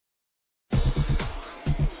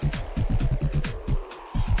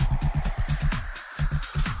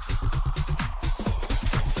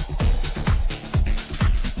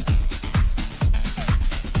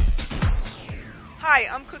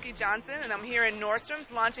Hi, I'm Cookie Johnson, and I'm here in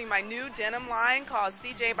Nordstrom's launching my new denim line called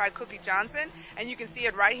CJ by Cookie Johnson, and you can see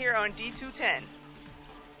it right here on D210.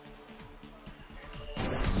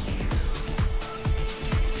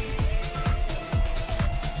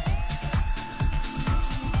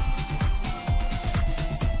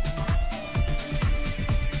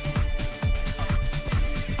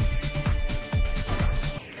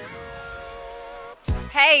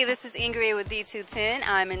 Hey, this is Ingrid with D210.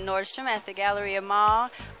 I'm in Nordstrom at the Galleria Mall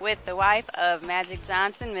with the wife of Magic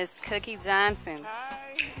Johnson, Miss Cookie Johnson.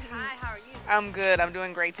 Hi. Hi, how are you? I'm good. I'm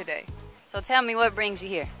doing great today. So tell me, what brings you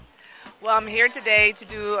here? Well, I'm here today to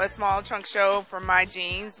do a small trunk show for my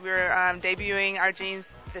jeans. We're debuting our jeans,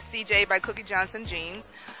 the CJ by Cookie Johnson jeans,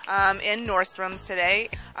 in Nordstrom's today.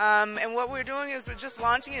 And what we're doing is we're just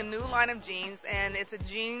launching a new line of jeans, and it's a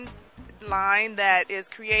jeans line that is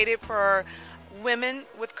created for women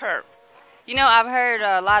with curves. You know, I've heard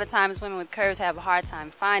a lot of times women with curves have a hard time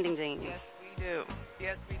finding jeans. Yes, we do.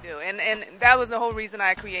 Yes, we do. And that was the whole reason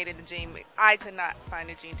I created the jean. I could not find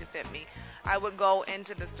a jean to fit me. I would go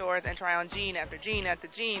into the stores and try on jean after jean after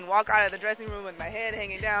jean, walk out of the dressing room with my head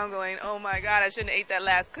hanging down going, oh my God, I shouldn't have ate that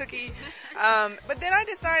last cookie. But then I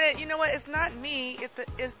decided, you know what, it's not me,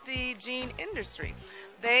 it's the jean industry.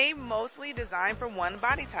 They mostly design for one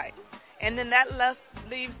body type. And then that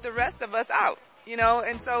leaves the rest of us out, you know.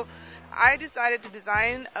 And so I decided to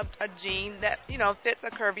design a jean that, you know, fits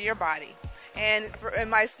a curvier body. And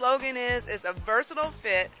my slogan is, it's a versatile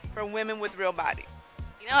fit for women with real bodies.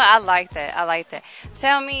 You know, I like that. I like that.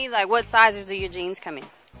 Tell me, like, what sizes do your jeans come in?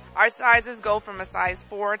 Our sizes go from a size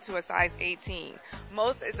 4 to a size 18.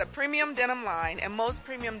 It's a premium denim line, and most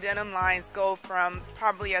premium denim lines go from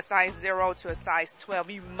probably a size 0 to a size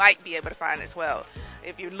 12. You might be able to find a 12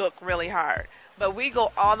 if you look really hard. But we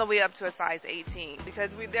go all the way up to a size 18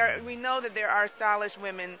 because we know that there are stylish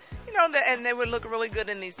women, you know, and they would look really good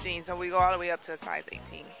in these jeans, so we go all the way up to a size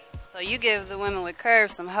 18. So you give the women with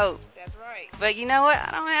curves some hope. That's right. But you know what?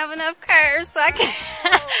 I don't have enough curves, so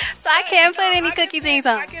I can't put any cookie jeans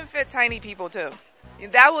on. I can fit tiny people too.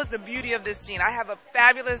 That was the beauty of this jean. I have a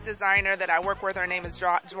fabulous designer that I work with. Her name is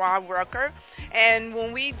Joa Worker. And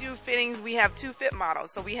when we do fittings, we have 2 fit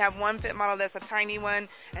models. So we have one fit model that's a tiny one,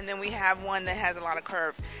 and then we have one that has a lot of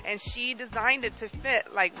curves. And she designed it to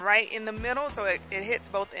fit like right in the middle, so it hits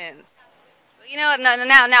both ends. You know what?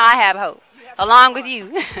 Now I have hope. Along with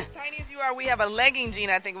you. As tiny as you are, we have a legging jean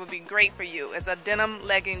I think would be great for you. It's a denim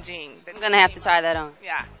legging jean. I'm going to have to try that on.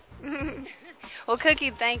 Yeah. Well,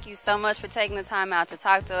 Cookie, thank you so much for taking the time out to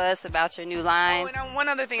talk to us about your new line. Oh, and one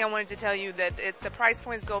other thing I wanted to tell you, that the price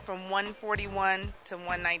points go from $141 to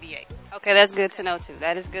 $198. Okay, that's good to know, too.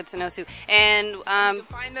 That is good to know, too. And you can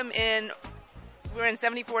find them we're in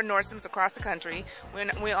 74 Nordstroms across the country.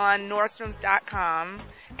 We're on Nordstroms.com,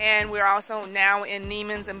 and we're also now in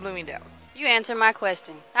Neiman's and Bloomingdale's. You answered my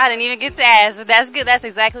question. I didn't even get to ask, but that's good. That's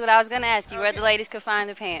exactly what I was going to ask you, where the ladies could find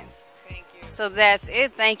the pants. Thank you. So that's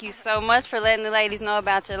it. Thank you so much for letting the ladies know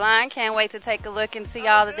about your line. Can't wait to take a look and see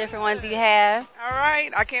all the different ones you have. All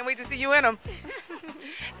right. I can't wait to see you in them.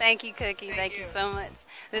 Thank you, Cookie. Thank you so much.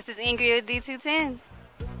 This is Ingrid with D210.